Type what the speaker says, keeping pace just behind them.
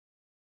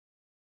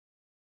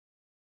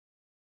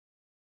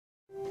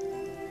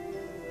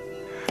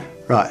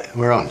Right,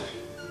 we're on.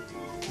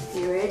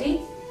 You ready?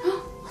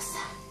 What's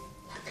that?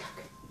 Look.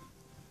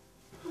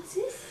 What's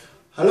this?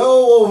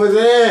 Hello over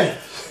there.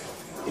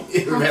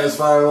 You're about as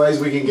far away as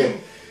we can get.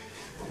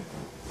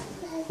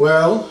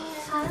 Well,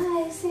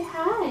 Hi, say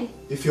hi.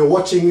 if you're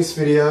watching this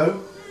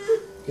video,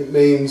 it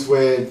means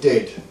we're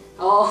dead.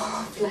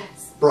 Oh,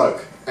 bless.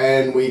 Broke.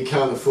 And we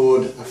can't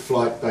afford a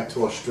flight back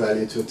to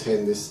Australia to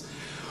attend this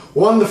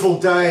wonderful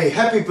day.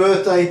 Happy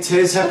birthday,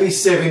 Tez. Happy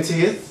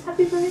 70th.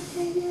 Happy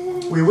birthday,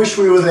 yeah. We wish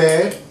we were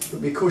there,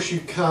 but because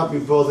you can't be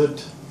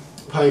bothered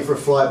paying for a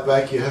flight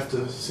back, you have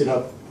to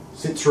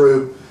sit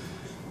through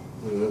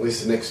at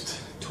least the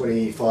next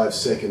 25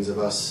 seconds of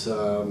us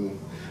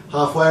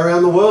halfway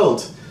around the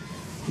world.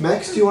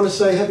 Max, do you want to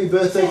say happy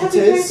birthday to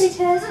Tez? Happy birthday,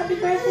 Tez. Happy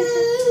birthday,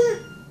 Tez.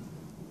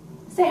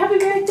 Say happy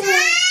birthday.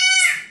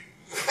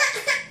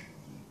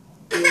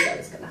 You knew that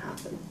was going to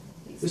happen.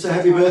 You say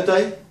happy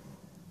birthday? You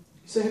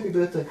say happy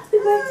birthday. Happy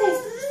birthday.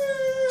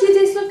 Do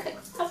this, look.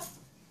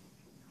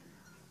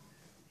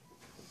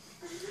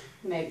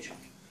 Maybe try.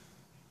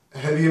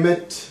 Have you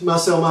met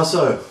Marcel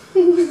Marceau?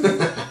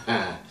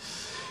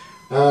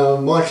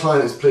 My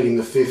client is pleading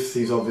the fifth.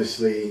 He's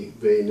obviously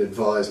been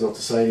advised not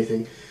to say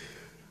anything.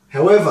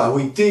 However,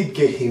 we did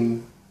get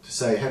him to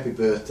say happy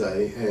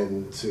birthday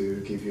and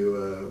to give you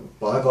a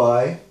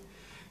bye-bye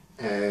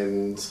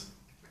and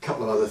a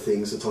couple of other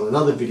things that's on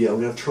another video I'm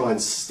going to try and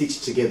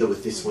stitch together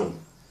with this one.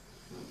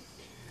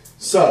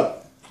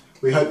 So,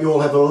 we hope you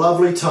all have a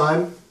lovely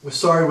time. We're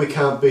sorry we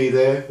can't be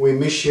there. We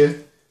miss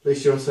you.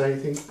 Lisa, you want to say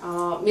anything?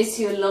 Oh, miss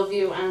you and love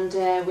you, and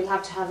we'll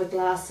have to have a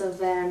glass of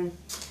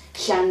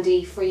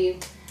shandy for you.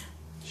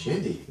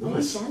 Shandy,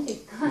 nice.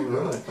 Shandy.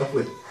 Alright,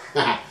 lovely.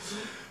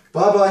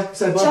 Bye-bye.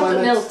 Say bye-bye,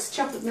 Chocolate Max. milks,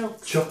 chocolate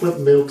milks. Chocolate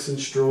milks and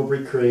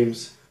strawberry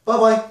creams.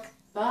 Bye-bye.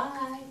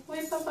 Bye.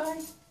 Wait,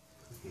 bye-bye.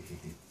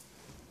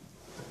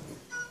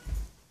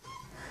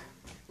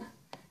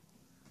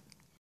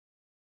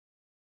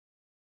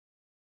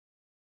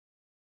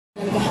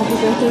 Happy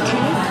birthday, Tez.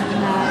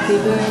 Happy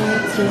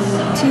birthday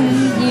to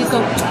you. Go.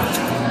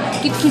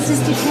 Give kisses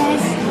to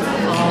Tez.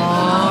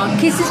 Aww.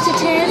 Kisses to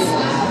Tez.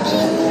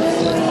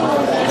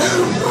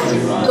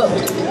 Go.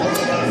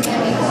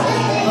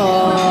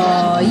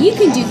 Oh, you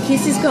can do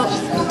kisses. Go.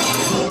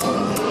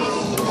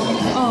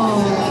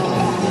 Oh.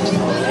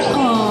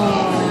 Oh.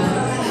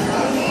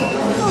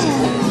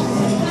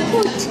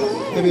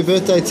 Happy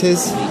birthday,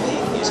 Tez.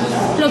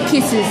 Look,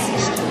 kisses.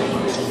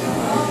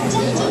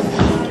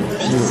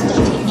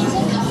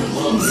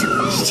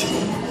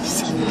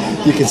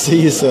 You can see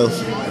yourself.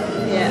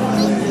 Yeah.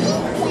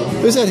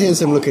 Who's that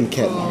handsome looking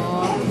cat?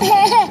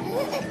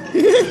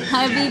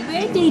 Happy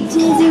birthday,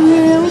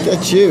 Tezaroo.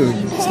 That's you.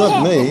 It's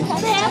not me.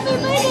 Happy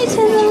birthday,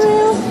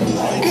 Tezaroo.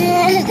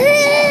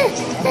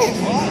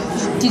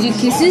 Did you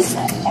kisses?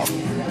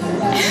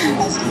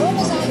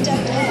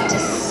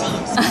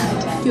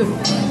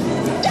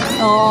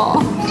 Oh.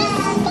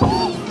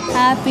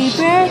 Happy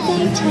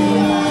birthday,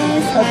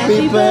 Tez.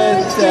 Happy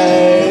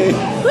birthday.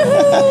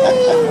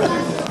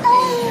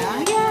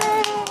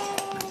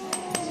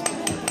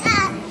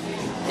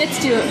 Let's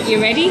do it. You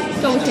ready?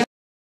 Go with your...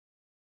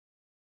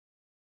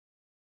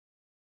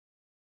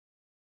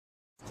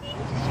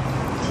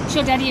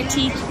 Show Daddy your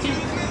teeth.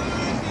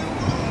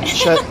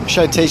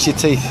 Show Tez your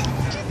teeth.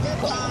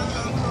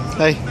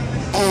 Hey.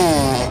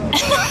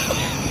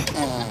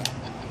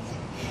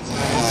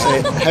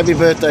 Say happy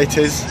birthday,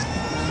 Tez.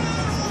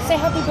 Say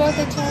happy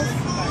birthday,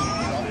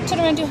 Tez. Turn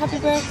around and do happy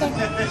birthday.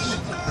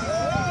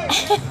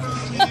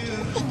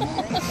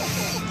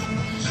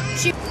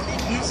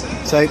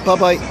 Say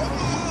bye-bye.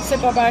 Say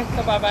bye-bye.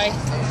 Go bye-bye.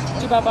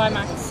 Do bye-bye,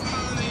 Max.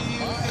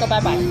 Go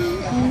bye-bye.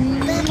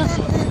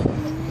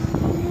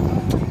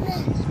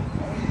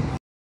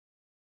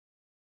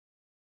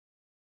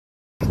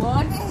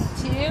 One,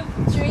 two,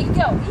 three,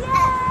 go.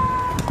 Yeah!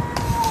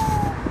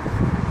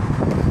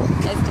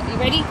 Let's go. You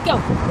ready? Go.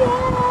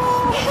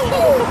 Yeah!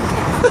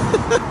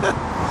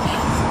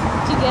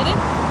 Did you get it?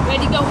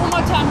 Ready? Go. One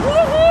more time.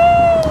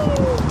 Woohoo!